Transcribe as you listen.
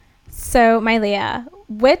So, Mylea,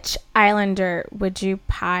 which islander would you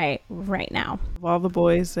pie right now? Of all the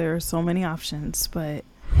boys, there are so many options, but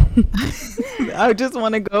I just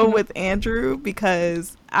want to go with Andrew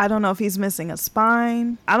because I don't know if he's missing a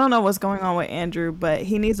spine. I don't know what's going on with Andrew, but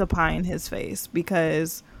he needs a pie in his face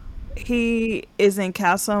because he is in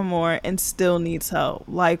Casa Amor and still needs help.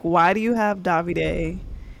 Like, why do you have Davide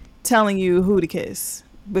telling you who to kiss?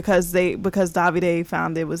 Because Davide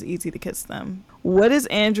found it was easy to kiss them. What is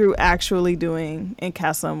Andrew actually doing in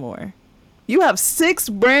Casa Amor? You have 6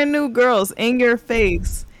 brand new girls in your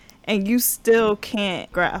face and you still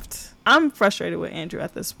can't graft. I'm frustrated with Andrew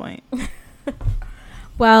at this point.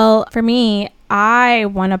 Well, for me, I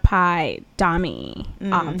want to pie Dami,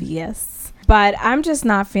 obvious. But I'm just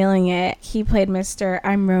not feeling it. He played Mr.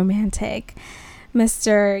 I'm romantic.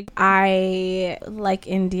 Mr. I like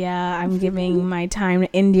India. I'm giving my time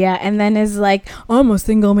to India. And then is like, I'm a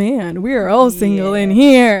single man. We are all single in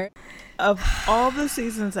here. Of all the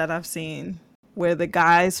seasons that I've seen where the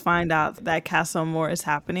guys find out that Casa Amor is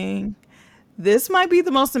happening, this might be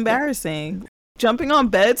the most embarrassing. Jumping on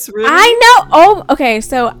beds, really? I know. Oh, okay.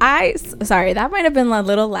 So sorry, that might have been a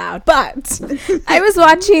little loud, but I was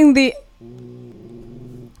watching the...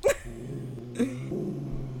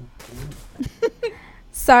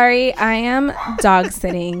 Sorry, I am dog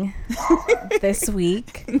sitting this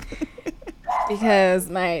week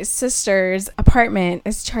because my sister's apartment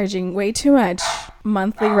is charging way too much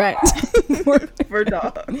monthly rent for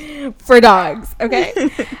dogs. For dogs, okay?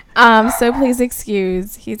 So please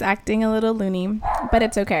excuse. He's acting a little loony, but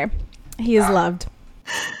it's okay. He is loved.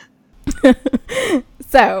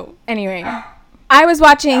 So, anyway, I was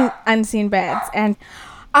watching Unseen Beds, and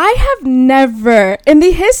I have never in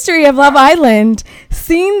the history of Love Island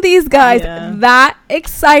seen these guys that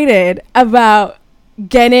excited about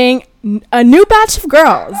getting a new batch of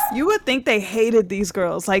girls. You would think they hated these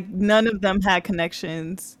girls. Like, none of them had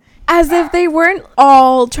connections. As if they weren't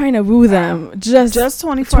all trying to woo them just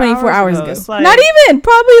 24 hours ago. Like, not even,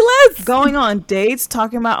 probably less. Going on dates,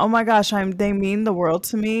 talking about, oh my gosh, they mean the world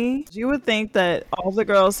to me. You would think that all the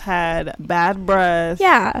girls had bad breath.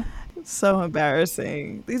 Yeah. So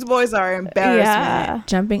embarrassing. These boys are embarrassment. Yeah.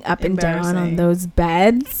 Jumping up and down on those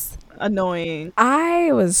beds. Annoying.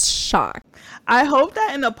 I was shocked. I hope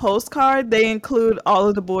that in a postcard they include all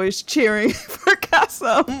of the boys cheering for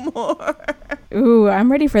Casa Amor. Ooh,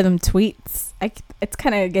 I'm ready for them tweets. It's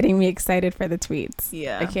kind of getting me excited for the tweets.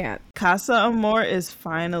 Yeah. I can't. Casa Amor is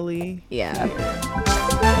finally... Yeah.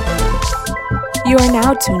 You are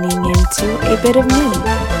now tuning into A Bit of Me,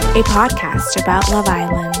 a podcast about Love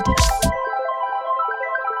Island.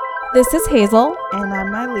 This is Hazel. And I'm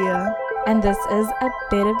Mylea. And this is A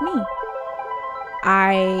Bit of Me.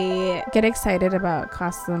 I get excited about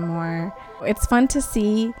Casa Amor. It's fun to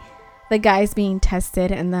see the guys being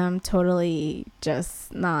tested and them totally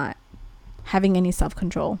just not having any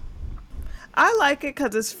self-control. I like it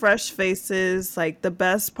because it's fresh faces. Like, the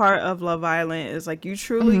best part of Love Island is, like, you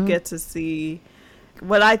truly get to see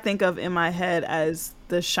what I think of in my head as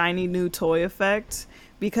the shiny new toy effect,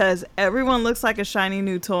 because everyone looks like a shiny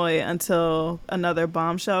new toy until another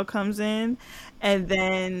bombshell comes in, and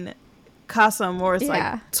then Casa Amor is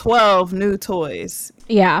like 12 new toys.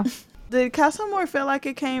 Yeah. Did Casa Amor feel like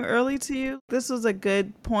it came early to you? This was a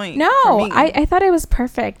good point. No, for me. I thought it was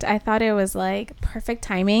perfect. I thought it was like perfect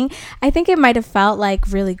timing. I think it might have felt like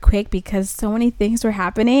really quick because so many things were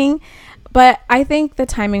happening. But I think the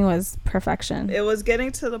timing was perfection. It was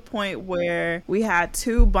getting to the point where we had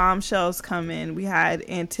 2 bombshells come in. We had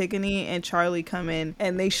Antigone and Charlie come in,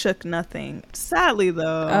 and they shook nothing. Sadly,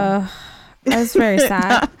 though. That was very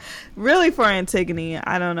sad. Really, for Antigone,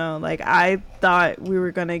 I don't know. Like, I thought we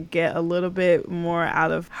were going to get a little bit more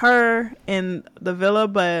out of her in the villa,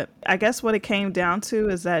 but I guess what it came down to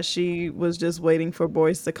is that she was just waiting for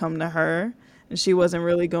boys to come to her. And she wasn't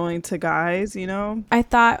really going to guys, you know? I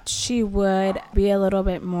thought she would be a little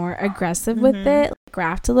bit more aggressive with it,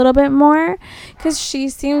 graft a little bit more, because she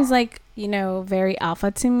seems like, you know, very alpha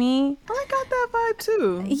to me. I got that vibe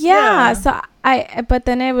too. Yeah. So but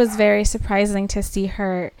then it was very surprising to see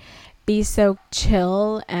her be so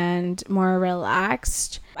chill and more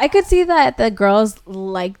relaxed. I could see that the girls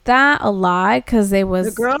liked that a lot because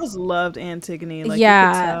the girls loved Antigone. Like, yeah.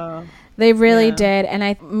 you could tell. They really did,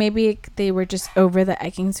 and maybe they were just over the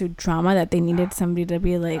Ekin-Su drama that they needed somebody to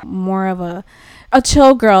be like more of a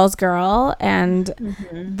chill girl's girl, and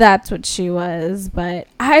that's what she was. But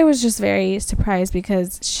I was just very surprised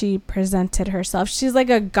because she presented herself. She's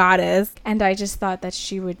like a goddess, and I just thought that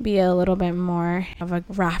she would be a little bit more of a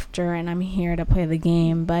grafter, and I'm here to play the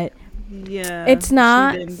game. But Yeah, It's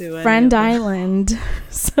not Friend Island.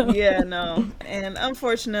 So yeah, no. And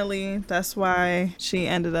unfortunately, that's why she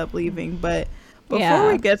ended up leaving. But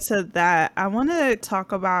before we get to that, I want to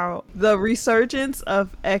talk about the resurgence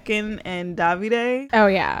of Ekin and Davide. Oh,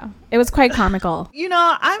 yeah. It was quite comical. You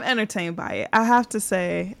know, I'm entertained by it. I have to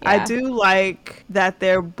say, I do like that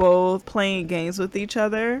they're both playing games with each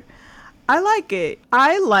other. I like it.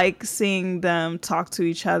 I like seeing them talk to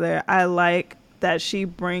each other. I like that she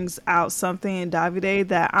brings out something in Davide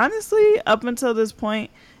that honestly, up until this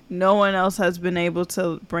point, no one else has been able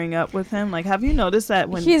to bring up with him. Like, have you noticed that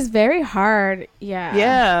when he's very hard?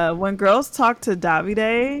 Yeah, when girls talk to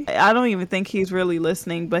Davide, I don't even think he's really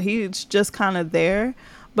listening, but he's just kind of there.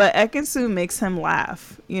 But Ekin-Su makes him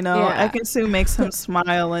laugh, you know. Ekin-Su makes him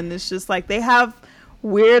smile, and it's just like they have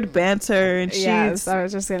weird banter, and yes, I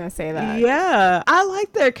was just gonna say that. Yeah, I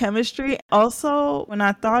like their chemistry. Also, when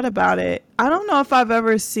I thought about it, I don't know if I've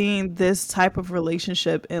ever seen this type of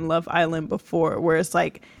relationship in Love Island before, where it's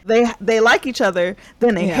like they like each other,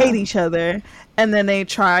 then they hate each other, and then they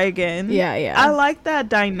try again. Yeah. I like that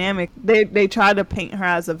dynamic. They try to paint her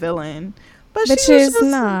as a villain, but she was just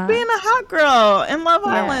not being a hot girl in Love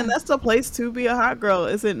Island. That's the place to be a hot girl,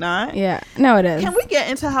 is it not? Yeah. No, it is. Can we get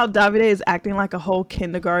into how Davide is acting like a whole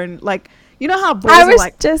kindergarten? Like, you know how boys I was are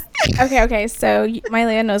like... just... Okay. So,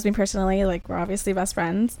 Mylea knows me personally. Like, we're obviously best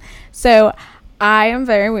friends. So, I am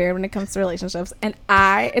very weird when it comes to relationships. And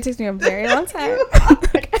it takes me a very long time. I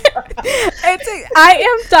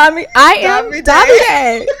am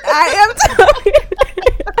Davide.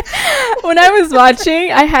 When I was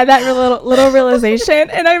watching, I had that little realization,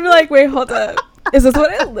 and I'm like, wait, hold up. Is this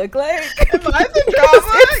what it looked like? Am I the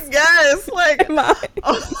drama? Yes. Like, am I?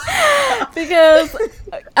 Because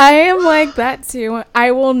I am like that too. I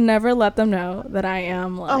will never let them know that I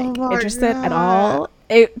am like interested at all.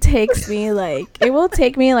 It will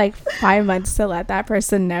take me like 5 months to let that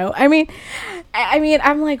person know. I mean,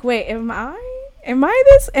 I'm like, wait, am I seeing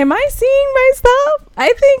myself?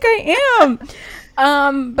 I think I am.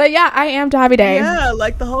 But yeah, I am Davide. Yeah,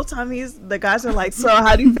 like the whole time the guys are like, so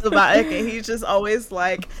how do you feel about Ekin? He's just always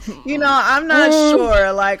like, you know, I'm not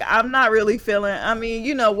sure. Like, I'm not really feeling, I mean,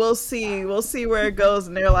 you know, we'll see where it goes.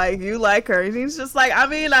 And they're like, you like her. And he's just like, I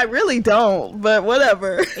mean, I really don't, but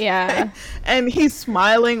whatever. Yeah. And he's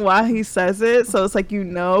smiling while he says it. So it's like, you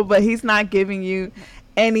know, but he's not giving you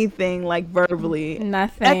anything like verbally.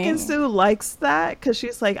 Nothing. Ekin-Su likes that because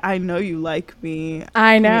she's like, I know you like me.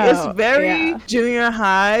 I know. It's very junior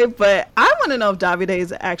high, but I want to know if Davide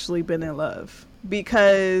has actually been in love,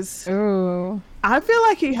 because I feel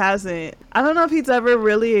like he hasn't. I don't know if he's ever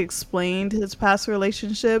really explained his past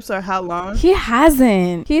relationships or how long. He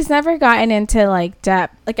hasn't. He's never gotten into like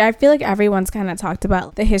depth. Like, I feel like everyone's kind of talked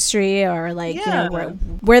about the history or like, you know,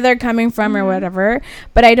 where they're coming from or whatever.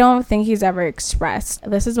 But I don't think he's ever expressed,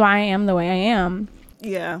 this is why I am the way I am.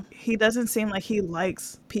 Yeah. He doesn't seem like he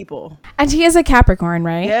likes people. And he is a Capricorn,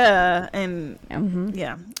 right? Yeah. And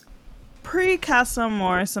yeah. Pre-Casa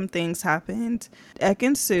Amor, some things happened.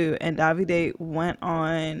 Ekin-Su and Davide went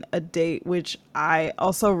on a date, which I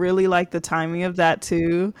also really like the timing of that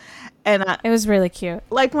too. And it was really cute.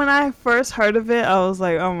 Like, when I first heard of it, I was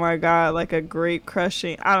like, oh my God, like a great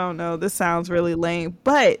crushing. I don't know. This sounds really lame.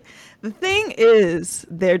 But the thing is,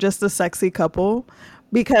 they're just a sexy couple,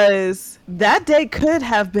 because that date could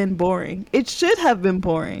have been boring. It should have been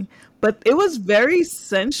boring. But it was very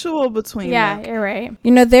sensual between them. Yeah, you're right. You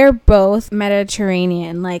know, they're both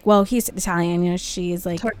Mediterranean. Like, well, he's Italian. You know, she's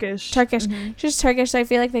like Turkish. Mm-hmm. She's Turkish. So I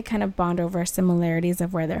feel like they kind of bond over similarities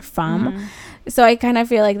of where they're from. Mm-hmm. So I kind of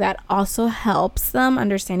feel like that also helps them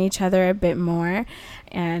understand each other a bit more.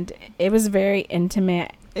 And it was very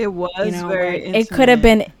intimate. It was, you know, very intimate. It could have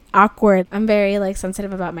been awkward. I'm very like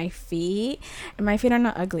sensitive about my feet, and my feet are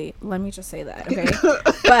not ugly. Let me just say that, okay?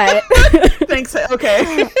 But thanks.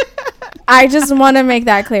 Okay. I just want to make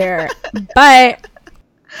that clear. But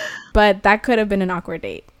that could have been an awkward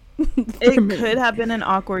date. It could have been an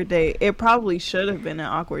awkward date. It probably should have been an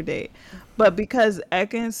awkward date. But because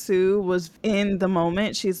Ekin-Su was in the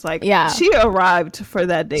moment, she's like, she arrived for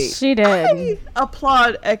that date. She did. I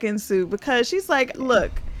applaud Ekin-Su, because she's like,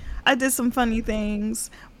 look, I did some funny things,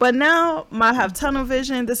 but now I have tunnel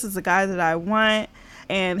vision. This is the guy that I want,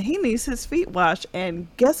 and he needs his feet washed, and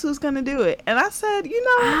guess who's gonna do it? And I said, you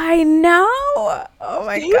know, I know. Oh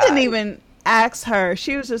my God. He didn't even ask her.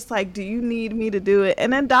 She was just like, do you need me to do it?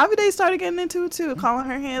 And then Davide started getting into it too, calling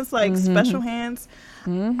her hands like special hands.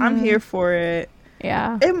 I'm here for it.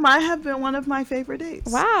 Yeah. It might have been one of my favorite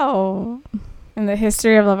dates. Wow. In the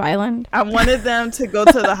history of Love Island. I wanted them to go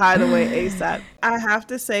to the hideaway ASAP. I have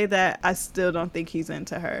to say that I still don't think he's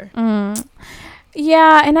into her.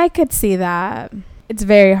 Yeah, and I could see that. It's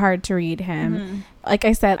very hard to read him. Mm-hmm. Like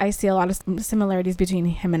I said, I see a lot of similarities between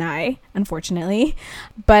him and I, unfortunately.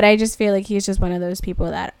 But I just feel like he's just one of those people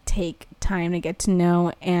that take time to get to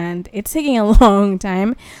know, and it's taking a long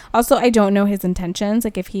time. Also, I don't know his intentions,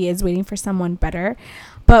 like if he is waiting for someone better.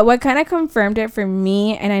 But what kind of confirmed it for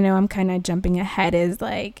me, and I know I'm kind of jumping ahead, is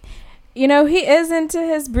like, you know, he is into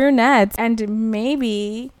his brunettes, and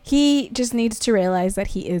maybe he just needs to realize that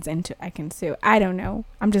he is into Ekin-Su. I don't know.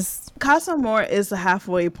 I'm just... Casa Amor is the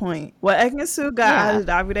halfway point. What Ekin-Su got out of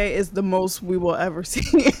Davide is the most we will ever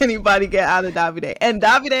see anybody get out of Davide. And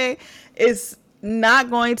Davide is not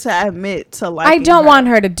going to admit to liking I don't want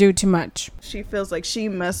her to do too much. She feels like she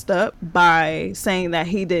messed up by saying that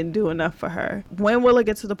he didn't do enough for her. When will it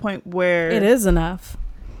get to the point where... It is enough.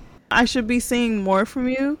 I should be seeing more from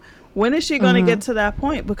you? When is she going to get to that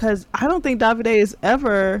point? Because I don't think Davide is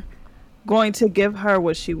ever going to give her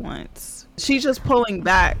what she wants. She's just pulling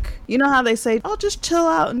back. You know how they say, oh, just chill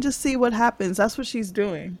out and just see what happens. That's what she's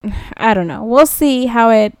doing. I don't know. We'll see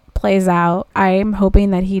how it plays out. I'm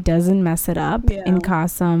hoping that he doesn't mess it up in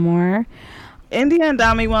Casa Amor. India and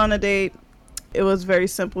Dami went on a date. It was a very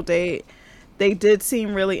simple date. They did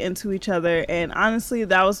seem really into each other. And honestly,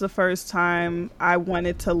 that was the first time I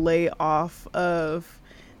wanted to lay off of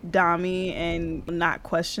Dami and not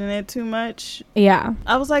question it too much. Yeah.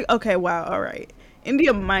 I was like, okay, wow, all right.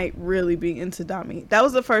 India might really be into Dami. That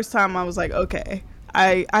was the first time I was like, okay,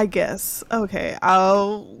 I guess. Okay,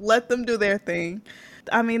 I'll let them do their thing.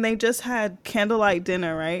 I mean, they just had candlelight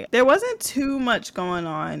dinner, right? There wasn't too much going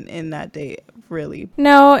on in that date, really.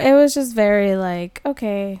 No, it was just very like,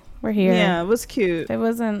 okay, we're here. Yeah, it was cute. It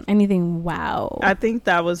wasn't anything wow. I think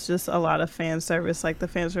that was just a lot of fan service. Like, the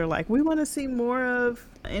fans were like, we want to see more of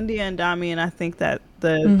India and Dami, and I think that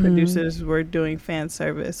the producers were doing fan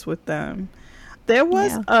service with them. There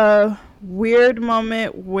was a weird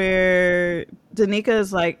moment where Danica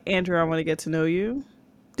is like, Andrew, I want to get to know you.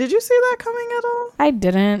 Did you see that coming at all? I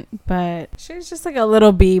didn't, but she was just like a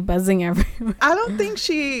little bee buzzing everywhere. I don't think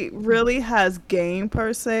she really has game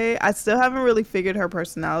per se. I still haven't really figured her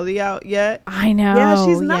personality out yet. I know. Yeah,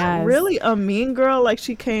 she's not really a mean girl like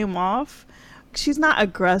she came off. She's not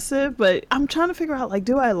aggressive, but I'm trying to figure out, like,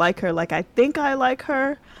 do I like her? Like, I think I like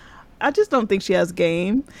her. I just don't think she has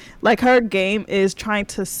game. Like, her game is trying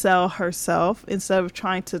to sell herself instead of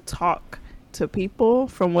trying to talk to people,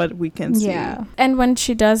 from what we can see. Yeah. And when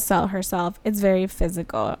she does sell herself, it's very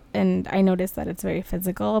physical. And I noticed that it's very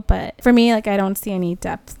physical. But for me, like, I don't see any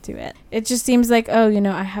depth to it. It just seems like, oh, you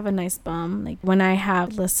know, I have a nice bum. Like, when I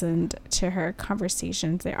have listened to her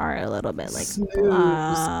conversations, they are a little bit like,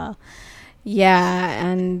 blah. Yeah.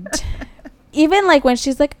 And even like when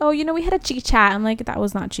she's like, oh, you know, we had a cheeky chat. I'm like, that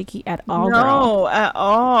was not cheeky at all. No, girl. At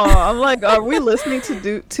all. I'm like, are we listening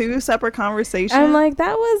to two separate conversations? I'm like,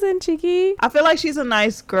 that wasn't cheeky. I feel like she's a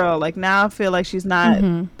nice girl. Like, now I feel like she's not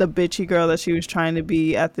the bitchy girl that she was trying to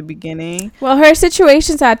be at the beginning. Well, her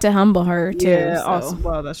situations had to humble her too. Yeah, so. also,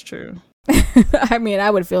 well, that's true. I mean, I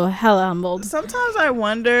would feel hella humbled. Sometimes I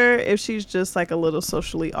wonder if she's just like a little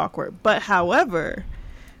socially awkward. But however,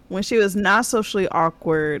 when she was not socially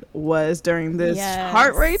awkward was during this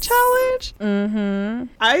heart rate challenge.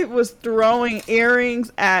 I was throwing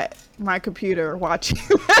earrings at my computer watching.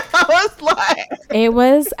 I was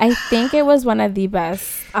like, I think it was one of the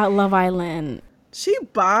best Love Island. She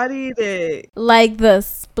bodied it. Like the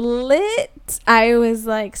split, I was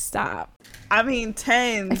like, stop. I mean,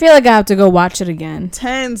 10s. I feel like I have to go watch it again.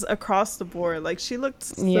 10s across the board. Like, she looked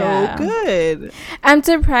so good. I'm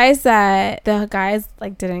surprised that the guys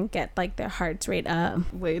like didn't get like their hearts rate up.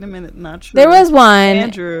 Wait a minute, not true. There was one.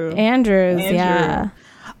 Andrews, yeah.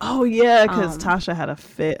 Oh yeah, because Tasha had a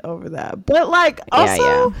fit over that. But like,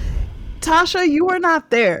 also, Tasha, you were not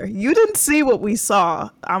there. You didn't see what we saw.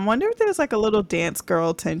 I wonder if there's like a little dance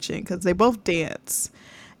girl tension because they both dance.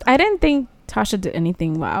 I didn't think Tasha did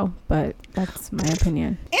anything wow, but that's my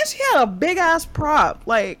opinion. And she had a big ass prop.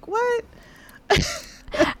 Like, what?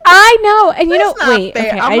 I know. And you know, wait. Fair.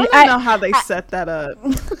 Okay, I want to know how they set that up.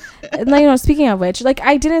 Like, you know, speaking of which, like,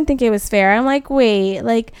 I didn't think it was fair. I'm like, wait,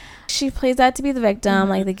 like, she plays out to be the victim.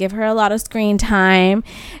 Like, they give her a lot of screen time,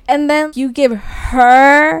 and then you give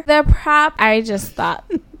her the prop. I just thought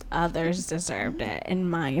others deserved it, in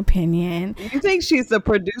my opinion. You think she's the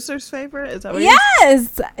producer's favorite? Is that what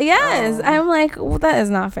yes. Oh. I'm like, well, that is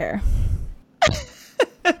not fair.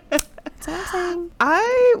 That's what I'm saying.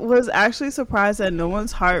 I was actually surprised that no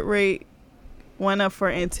one's heart rate went up for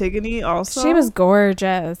Antigone also. She was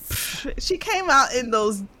gorgeous. She came out in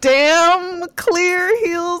those damn clear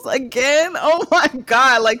heels again. Oh my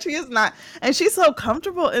God. Like, she is not. And she's so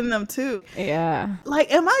comfortable in them too. Yeah.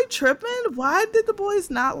 Like, am I tripping? Why did the boys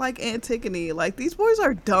not like Antigone? Like, these boys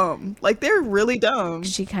are dumb. Like, they're really dumb.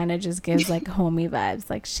 She kind of just gives like homie vibes.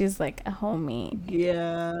 Like, she's like a homie.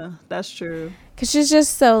 Yeah, that's true. Because she's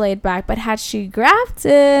just so laid back. But had she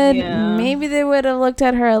grafted, maybe they would have looked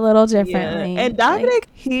at her a little differently. Yeah. And Dominic,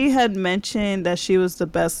 he had mentioned that she was the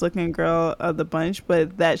best looking girl of the bunch,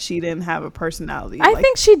 but that she didn't have a personality. I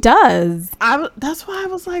think she does. That's why I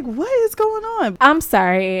was like, what is going on? I'm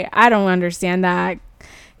sorry. I don't understand that.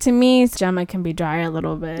 To me, Gemma can be dry a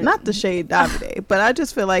little bit. Not the shade Davide, but I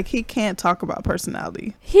just feel like he can't talk about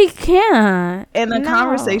personality. He can't. In the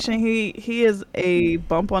conversation, he is a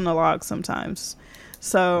bump on the log sometimes.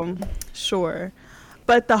 So, sure.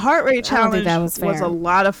 But the heart rate challenge was a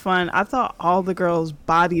lot of fun. I thought all the girls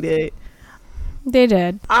bodied it. They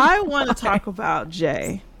did. I want to talk about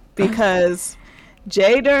Jay, because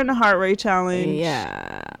Jay during the heart rate challenge,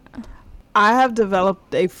 I have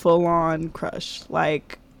developed a full-on crush.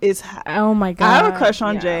 Like, oh my God, I have a crush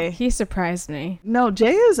on Jay. He surprised me. No,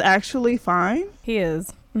 Jay is actually fine. He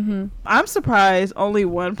is. Mm-hmm. I'm surprised only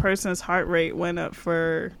one person's heart rate went up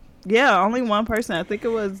for... Yeah, only one person. I think it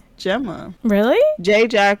was Gemma. Really? Jay,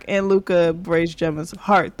 Jack, and Luca raised Gemma's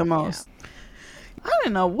heart the most. Yeah. I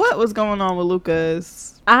didn't know what was going on with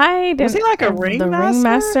Lucas. Was he like a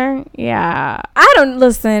ringmaster? Yeah. I don't...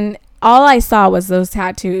 Listen... All I saw was those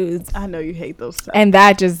tattoos. I know you hate those tattoos. And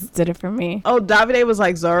that just did it for me. Oh, Davide was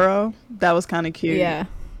like Zorro. That was kind of cute. Yeah.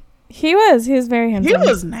 He was very handsome. He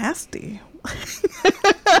was nasty.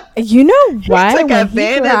 You know what? He took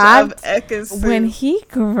advantage of Ekin-Su. When he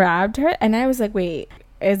grabbed her, and I was like, wait,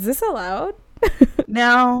 is this allowed?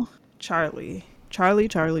 Now, Charlie. I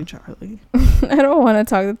don't want to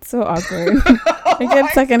talk. It's so awkward. I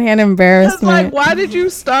get secondhand embarrassment. It's like, why did you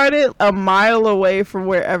start it a mile away from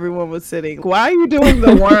where everyone was sitting? Why are you doing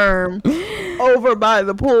the worm over by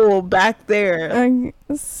the pool back there?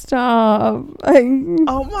 Stop.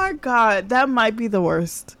 Oh my God, that might be the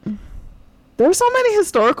worst. There's so many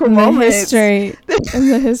historical moments in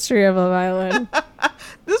the history of Love Island.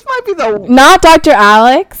 This might be the... Not Dr.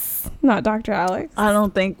 Alex. I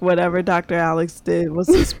don't think whatever Dr. Alex did was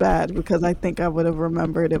this bad, because I think I would have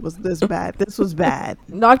remembered it was this bad. This was bad.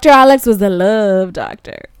 Dr. Alex was the love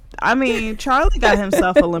doctor. I mean, Charlie got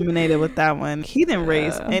himself eliminated with that one. He didn't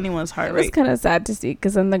raise anyone's heart rate. It was kind of sad to see,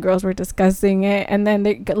 because then the girls were discussing it, and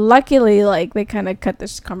then luckily, like, they kind of cut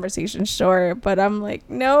this conversation short. But I'm like,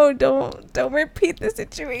 no, don't repeat the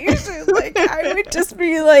situation. Like, I would just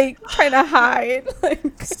be like trying to hide. Like,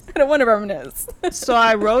 I don't want to reminisce. So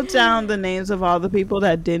I wrote down the names of all the people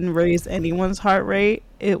that didn't raise anyone's heart rate.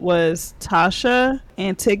 It was Tasha,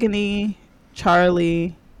 Antigone,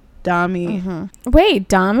 Charlie, Dami. Mm-hmm. Wait,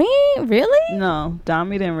 Dami? Really? No,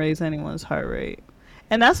 Dami didn't raise anyone's heart rate.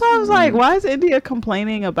 And that's why I was like, why is India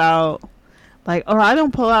complaining about, like, oh, I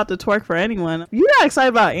don't pull out the twerk for anyone? You got excited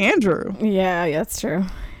about Andrew. Yeah, that's true.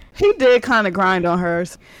 He did kind of grind on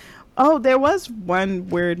hers. Oh, there was one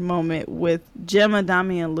weird moment with Gemma,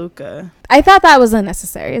 Dami, and Luca. I thought that was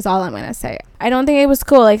unnecessary, is all I'm going to say. I don't think it was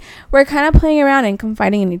cool. Like, we're kind of playing around and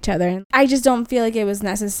confiding in each other. I just don't feel like it was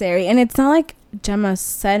necessary. And it's not like Gemma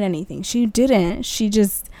said anything. She didn't. She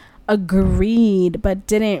just agreed, but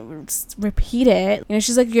didn't repeat it. You know,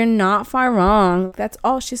 she's like, you're not far wrong. That's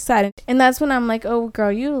all she said. And that's when I'm like, oh,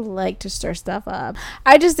 girl, you like to stir stuff up.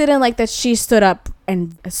 I just didn't like that she stood up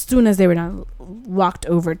and as soon as they were done, walked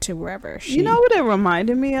over to wherever she... You know what it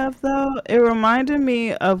reminded me of, though? It reminded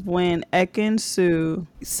me of when Ekin-Su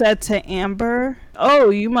said to Amber,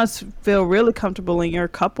 oh, you must feel really comfortable in your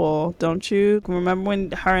couple, don't you? Remember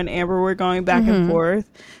when her and Amber were going back and forth?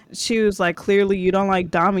 She was like, clearly you don't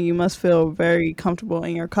like Dami. You must feel very comfortable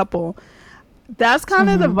in your couple. That's kind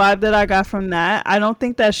of the vibe that I got from that. I don't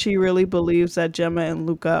think that she really believes that Gemma and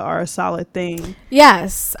Luca are a solid thing.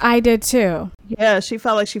 Yes, I did too. Yeah, she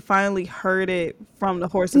felt like she finally heard it from the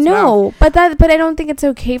horse's mouth. No, but I don't think it's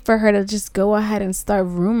okay for her to just go ahead and start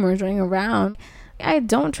rumors running around. I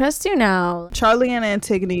don't trust you now. Charlie and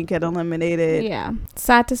Antigone get eliminated. Yeah,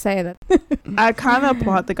 sad to say that. I kind of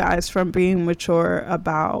applaud the guys from being mature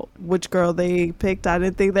about which girl they picked. I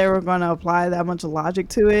didn't think they were going to apply that much logic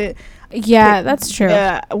to it. Yeah, that's true.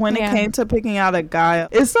 Yeah, when it came to picking out a guy,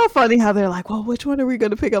 it's so funny how they're like, well, which one are we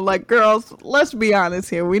going to pick? I'm like, girls, let's be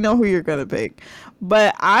honest here. We know who you're going to pick.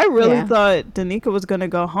 But I really thought Danica was going to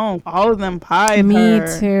go home. All of them pied her.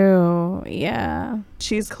 Me too. Yeah.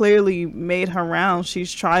 She's clearly made her rounds.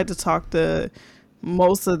 She's tried to talk to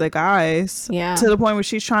most of the guys. Yeah. To the point where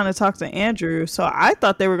she's trying to talk to Andrew. So I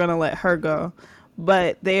thought they were going to let her go.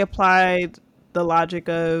 But they applied the logic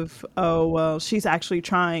of, oh, well, she's actually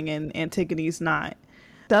trying and Antigone's not.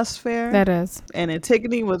 That's fair. That is. And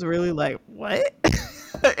Antigone was really like, what?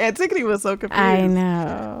 Antigone was so confused. I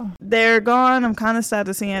know. They're gone. I'm kind of sad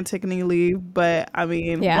to see Antigone leave, but I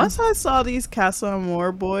mean, once I saw these Casa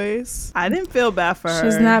Amor boys, I didn't feel bad for her.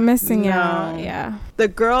 She's not missing out. Yeah. The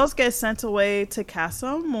girls get sent away to Casa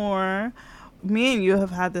Amor. Me and you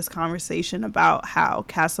have had this conversation about how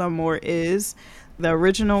Casa Amor is. The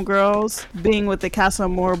original girls being with the Casa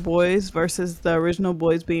Amor boys versus the original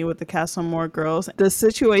boys being with the Casa Amor girls. The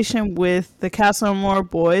situation with the Casa Amor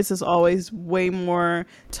boys is always way more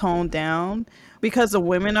toned down because the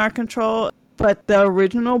women are controlled. But the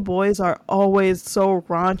original boys are always so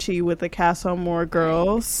raunchy with the Casa Amor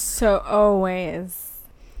girls. So always.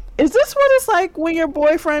 Is this what it's like when your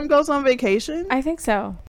boyfriend goes on vacation? I think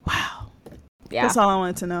so. Wow. Yeah. That's all I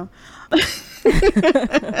wanted to know.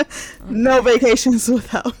 No vacations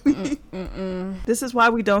without me. This is why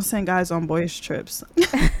we don't send guys on boys trips.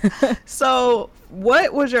 So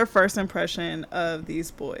what was your first impression of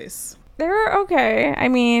these boys? They were okay. I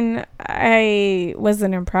mean, I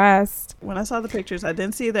wasn't impressed. When I saw the pictures, I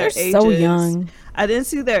didn't see their ages. So young. I didn't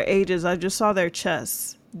see their ages. I just saw their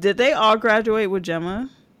chests. Did they all graduate with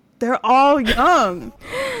Gemma? They're all young.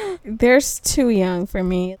 They're too young for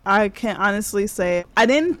me. I can honestly say I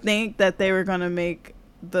didn't think that they were going to make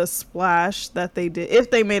the splash that they did.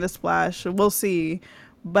 If they made a splash, we'll see.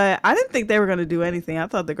 But I didn't think they were going to do anything. I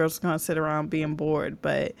thought the girls were going to sit around being bored.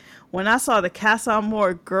 But when I saw the Casa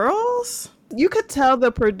Amor girls, you could tell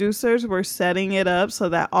the producers were setting it up so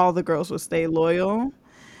that all the girls would stay loyal.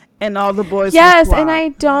 And all the boys. Yes, and I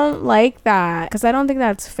don't like that because I don't think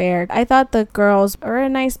that's fair. I thought the girls were a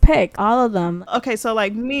nice pick, all of them. Okay, so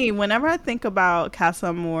like me, whenever I think about Casa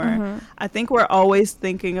Amor, I think we're always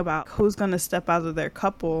thinking about who's going to step out of their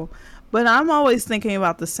couple. But I'm always thinking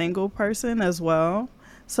about the single person as well.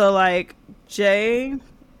 So like Jay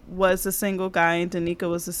was a single guy and Danica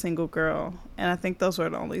was a single girl. And I think those were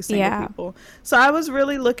the only single people. So I was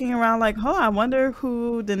really looking around like, oh, I wonder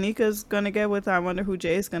who Danica's going to get with. I wonder who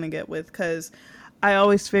Jay's going to get with. Because I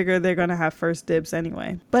always figure they're going to have first dibs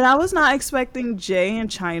anyway. But I was not expecting Jay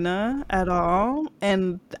and China at all.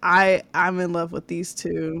 And I'm in love with these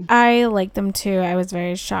two. I like them too. I was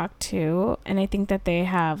very shocked too. And I think that they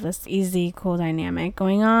have this easy, cool dynamic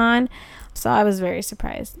going on. So I was very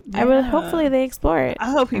surprised. Yeah. I would hopefully they explore it.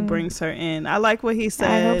 I hope he brings her in. I like what he said.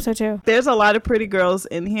 I hope so too. There's a lot of pretty girls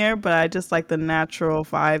in here, but I just like the natural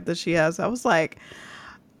vibe that she has. I was like,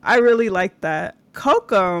 I really like that.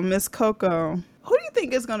 Coco, Miss Coco. Who do you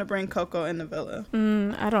think is going to bring Coco in the villa?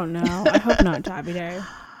 I don't know. I hope not Davide.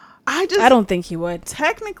 I don't think he would.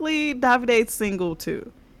 Technically, Davide's single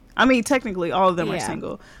too. I mean, technically, all of them are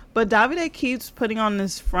single. But Davide keeps putting on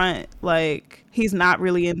this front like he's not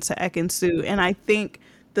really into Ekin-Su. And I think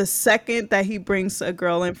the second that he brings a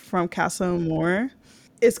girl in from Casa Amor,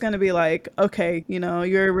 it's going to be like, okay, you know,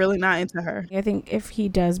 you're really not into her. I think if he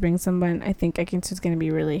does bring someone, I think Ekin-Su's going to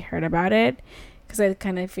be really hurt about it. Because I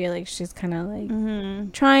kind of feel like she's kind of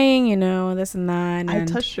like trying, you know, this and that. And I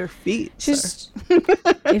touched your feet. She's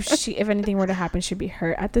if anything were to happen, she'd be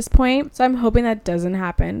hurt at this point. So I'm hoping that doesn't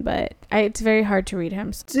happen. But it's very hard to read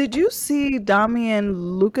him. Did you see Dami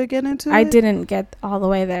and Luca get into it? I didn't get all the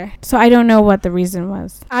way there, so I don't know what the reason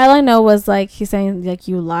was. All I know was like he's saying like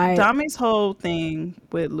you lied. Dami's whole thing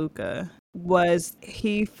with Luca was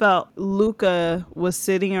he felt Luca was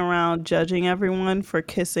sitting around judging everyone for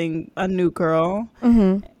kissing a new girl.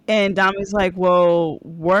 And Dami's like, well,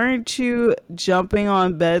 weren't you jumping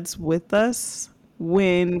on beds with us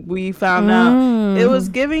when we found out? It was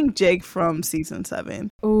giving Jake from season 7.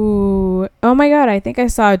 Ooh. Oh my God. I think I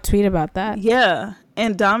saw a tweet about that. Yeah.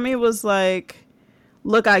 And Dami was like,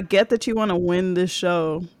 look, I get that you want to win this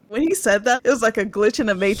show. When he said that, it was like a glitch in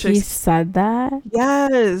the Matrix. He said that?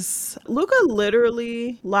 Yes. Luca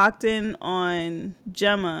literally locked in on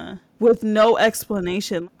Gemma with no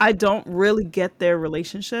explanation. I don't really get their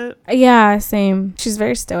relationship. Yeah, same. She's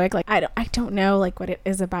very stoic. Like I don't know like what it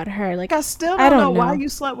is about her. Like I still don't know why you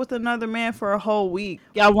slept with another man for a whole week.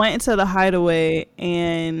 Yeah, I went into the hideaway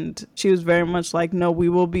and she was very much like, no, we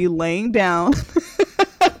will be laying down.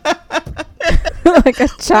 Like a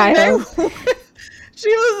child. She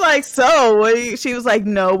was like, so what she was like,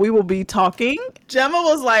 no, we will be talking. Gemma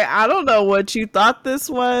was like, I don't know what you thought this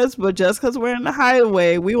was, but just because we're in the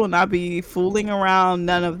hideaway, we will not be fooling around.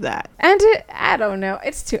 None of that. And I don't know.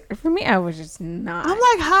 It's too, for me, I was just not. I'm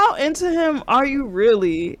like, how into him are you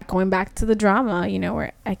really? Going back to the drama, you know,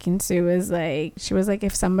 where Ekin-Su was like, she was like,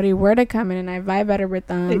 if somebody were to come in and I vibe better with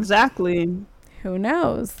them. Exactly. Who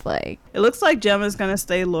knows? Like, it looks like Gemma's gonna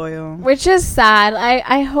stay loyal, which is sad.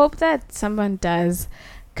 I hope that someone does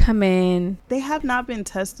come in. They have not been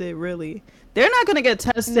tested, really. They're not gonna get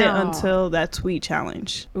tested until that tweet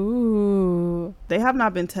challenge. Ooh, they have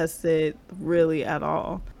not been tested really at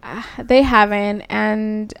all. They haven't,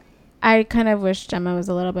 and I kind of wish Gemma was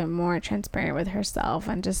a little bit more transparent with herself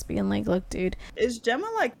and just being like, look, dude, is Gemma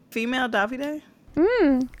like female Davide?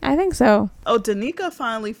 I think so. Oh, Danica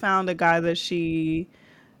finally found a guy that she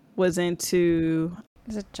was into.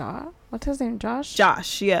 Is it Josh? What's his name? Josh?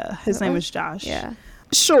 Josh, yeah. His name is Josh. Yeah.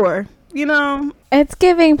 Sure. You know. It's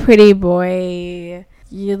giving pretty boy.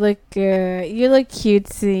 You look good. You look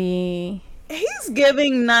cutesy. He's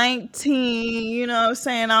giving 19, you know,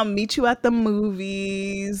 saying I'll meet you at the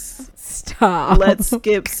movies. Stop. Let's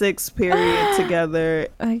skip 6 period together.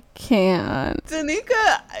 I can't.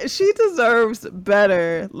 Danica, she deserves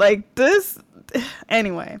better. Like this.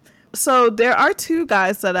 Anyway, so there are 2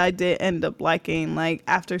 guys that I did end up liking. Like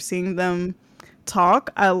after seeing them talk,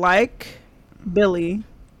 I like Billy.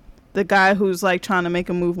 The guy who's like trying to make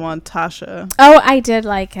a move on Tasha. Oh, I did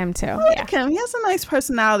like him too. I like him. He has a nice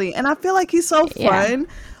personality, and I feel like he's so fun.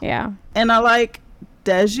 Yeah. And I like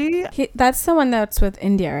Deji. That's the one that's with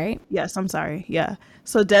India, right? Yes, I'm sorry. Yeah.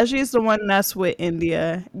 So Deji is the one that's with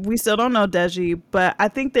India. We still don't know Deji, but I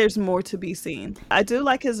think there's more to be seen. I do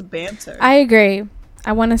like his banter. I agree.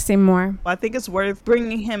 I want to see more. I think it's worth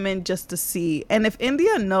bringing him in just to see. And if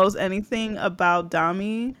India knows anything about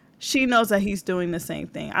Dami, she knows that he's doing the same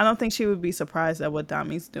thing. I don't think she would be surprised at what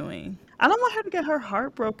Dami's doing. I don't want her to get her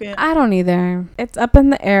heart broken. I don't either. It's up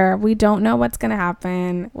in the air. We don't know what's going to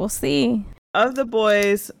happen. We'll see. Of the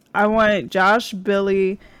boys, I want Josh,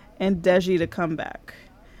 Billy, and Deji to come back.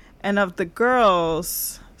 And of the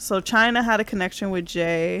girls, so China had a connection with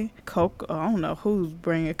Jay. Coco, I don't know who's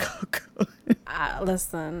bringing Coco.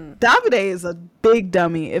 Listen. Davide is a big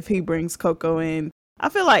dummy if he brings Coco in. I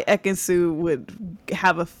feel like Ekin-Su would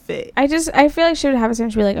have a fit. I feel like she would have a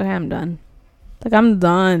chance to be like, okay, I'm done. Like, I'm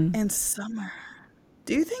done. And Summer.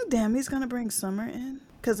 Do you think Dami's going to bring Summer in?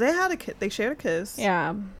 Because they shared a kiss.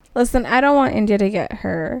 Yeah. Listen, I don't want India to get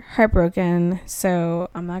her heartbroken, so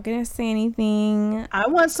I'm not going to say anything. I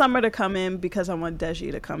want Summer to come in because I want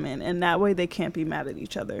Deji to come in, and that way they can't be mad at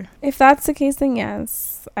each other. If that's the case, then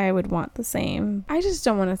yes, I would want the same. I just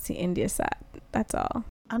don't want to see India sad. That's all.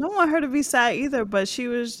 I don't want her to be sad either, but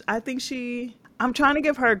I'm trying to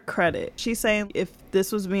give her credit. She's saying if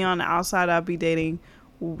this was me on the outside, I'd be dating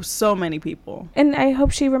so many people. And I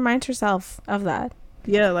hope she reminds herself of that.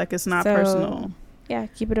 Yeah, like it's not personal. Yeah,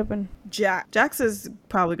 keep it open. Jax is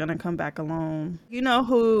probably going to come back alone. You know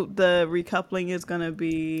who the recoupling is going to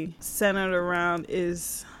be centered around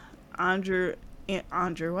is Andrew. Why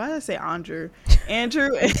did I say Andrew?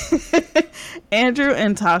 Andrew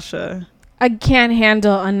and Tasha. I can't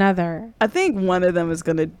handle another. I think one of them is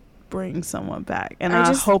going to bring someone back, and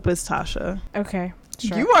I hope it's Tasha. Okay.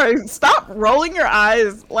 Sure. You are stop rolling your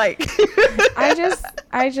eyes like I just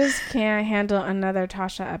can't handle another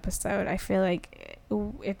Tasha episode. I feel like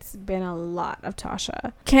it's been a lot of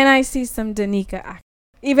Tasha. Can I see some Danica act?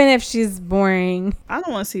 Even if she's boring. I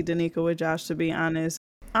don't want to see Danica with Josh, to be honest.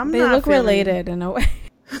 They look related in a way.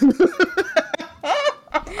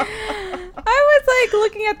 I was like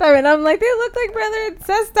looking at them and I'm like, they look like brother and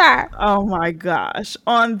sister. Oh my gosh.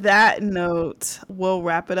 On that note, we'll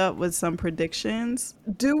wrap it up with some predictions.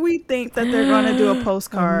 Do we think that they're going to do a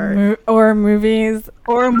postcard? Or movies?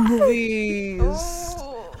 Or movies.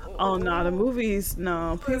 Oh, no, the movies.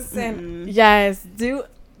 No. Listen, yes, do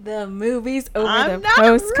the movies over the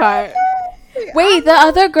postcard. Wait, the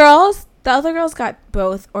other girls got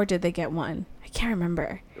both, or did they get one? I can't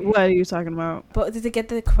remember. What are you talking about? But did they get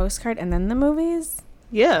the postcard and then the movies?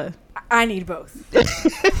 Yeah. I need both.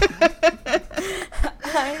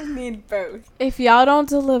 I need both. If y'all don't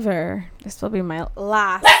deliver, this will be my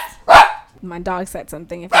last. My dog said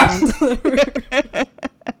something. If y'all don't deliver.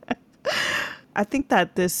 I think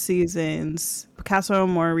that this season's Casa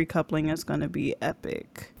Amor recoupling is going to be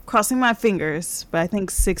epic. Crossing my fingers, but I think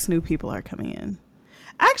 6 new people are coming in.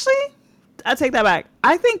 Actually, I take that back.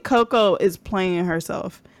 I think Coco is playing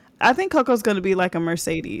herself. I think Coco's going to be like a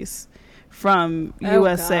Mercedes from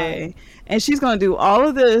USA. God. And she's going to do all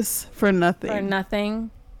of this for nothing. For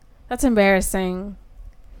nothing? That's embarrassing.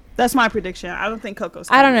 That's my prediction. I don't think Coco's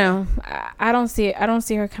I don't coming know. I don't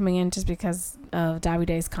see her coming in just because of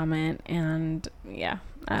Davide's comment, and yeah,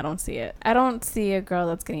 I don't see it. I don't see a girl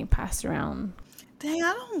that's getting passed around. Dang,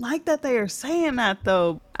 I don't like that they are saying that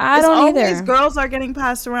though. I don't either. Always girls are getting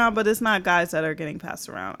passed around, but it's not guys that are getting passed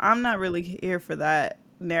around. I'm not really here for that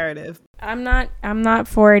narrative. I'm not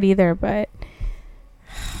for it either, but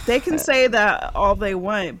they can say that all they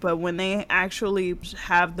want, but when they actually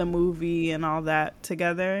have the movie and all that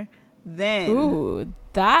together, then ooh,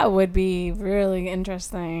 that would be really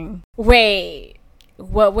interesting. Wait,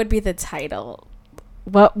 what would be the title?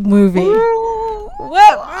 What movie? Ooh.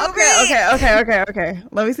 What movie? Okay.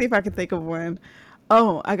 Let me see if I can think of one.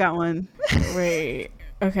 Oh, I got one. Wait.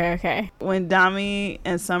 Okay. When Dami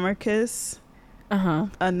and Summer kiss.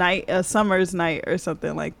 A summer's night or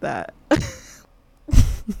something like that.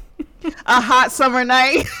 A hot summer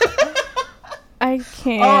night. I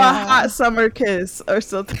can't. Oh, a hot summer kiss or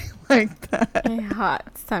something like that. A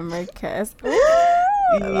hot summer kiss. Ooh, yeah.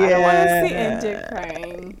 I don't want to see Andrew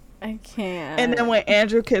crying. I can't. And then when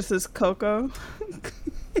Andrew kisses Coco.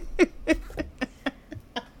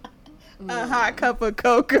 A hot cup of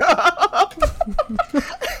cocoa.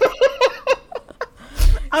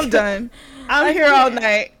 I'm done. I'm here all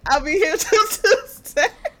night. I'll be here till Tuesday.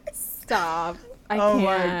 Stop. I can't.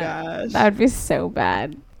 My gosh. That would be so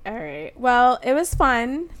bad. All right. Well, it was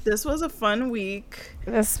fun. This was a fun week.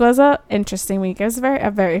 This was an interesting week. It was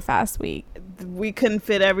a very fast week. We couldn't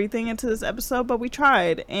fit everything into this episode, but we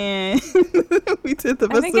tried, and we did the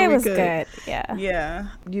best I think that it we was could. Good. Yeah. Yeah.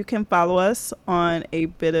 You can follow us on A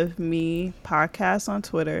Bit of Me podcast on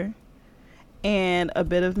Twitter and A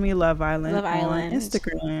Bit of Me Love Island on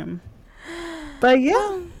Instagram. But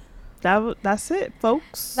yeah, that's it,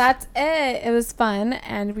 folks. That's it. It was fun,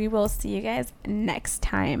 and we will see you guys next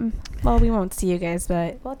time. Well, we won't see you guys,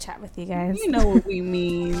 but we'll chat with you guys. You know what we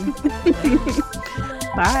mean.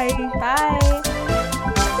 Bye. Bye.